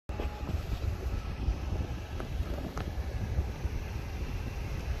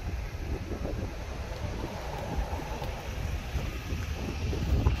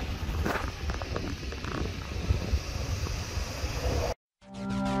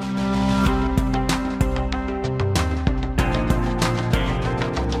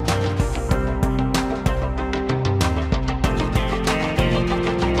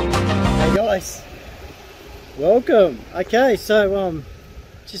Okay, so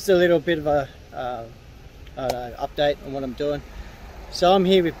just a little bit of a update on what I'm doing. So I'm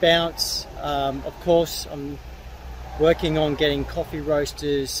here with Bounce. Of course, I'm working on getting coffee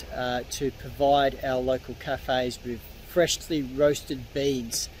roasters to provide our local cafes with freshly roasted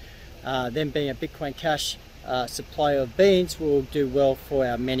beans. Them being a Bitcoin Cash supplier of beans will do well for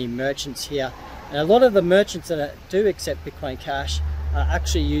our many merchants here. And a lot of the merchants that do accept Bitcoin Cash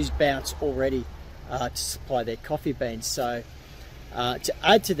actually use Bounce already to supply their coffee beans. So to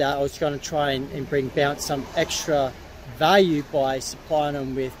add to that, I was going to try and bring Bounce some extra value by supplying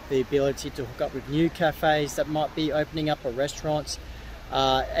them with the ability to hook up with new cafes that might be opening up, or restaurants,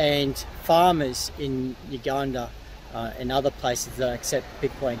 and farmers in Uganda and other places that accept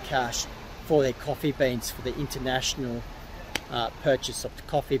Bitcoin Cash for their coffee beans, for the international purchase of the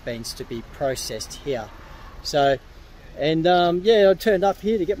coffee beans to be processed here. So, and yeah, I turned up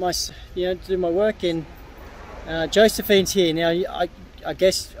here to get my, to do my work, and Josephine's here. Now, I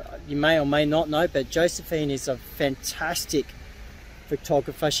guess you may or may not know, but Josephine is a fantastic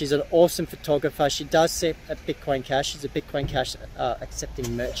photographer. She's an awesome photographer. She does set at Bitcoin Cash. She's a Bitcoin Cash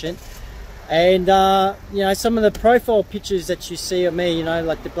accepting merchant. And some of the profile pictures that you see of me,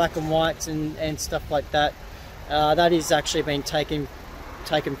 like the black and whites and stuff like that, that is actually been taken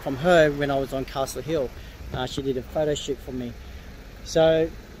from her when I was on Castle Hill. She did a photo shoot for me. So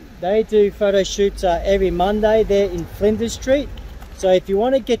they do photo shoots every Monday there in Flinders Street. So if you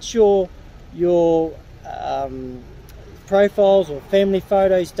want to get your profiles or family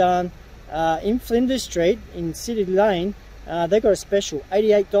photos done in Flinders Street in City Lane, they've got a special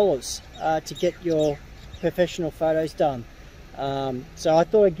 $88 to get your professional photos done. So I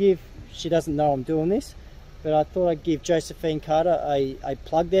thought I'd give, she doesn't know I'm doing this, but I thought I'd give Josephine Carter a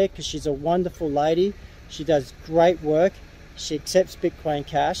plug there, because she's a wonderful lady. She does great work. She accepts Bitcoin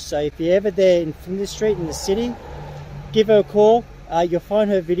Cash. So if you're ever there in Flinders Street in the city, give her a call. You'll find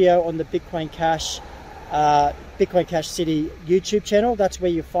her video on the Bitcoin Cash City YouTube channel. That's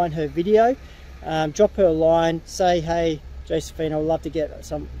where you'll find her video. Drop her a line, say, hey Josephine, I'd love to get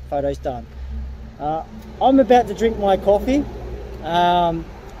some photos done. I'm about to drink my coffee,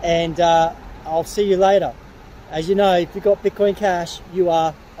 and I'll see you later. As you know, if you've got Bitcoin Cash, you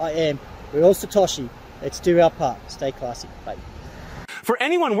are, I am, we're all Satoshi. Let's do our part. Stay classy. Bye. For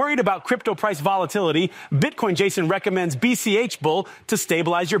anyone worried about crypto price volatility, Bitcoin Jason recommends BCH Bull to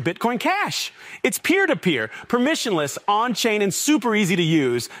stabilize your Bitcoin Cash. It's peer-to-peer, permissionless, on-chain, and super easy to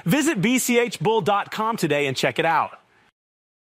use. Visit bchbull.com today and check it out.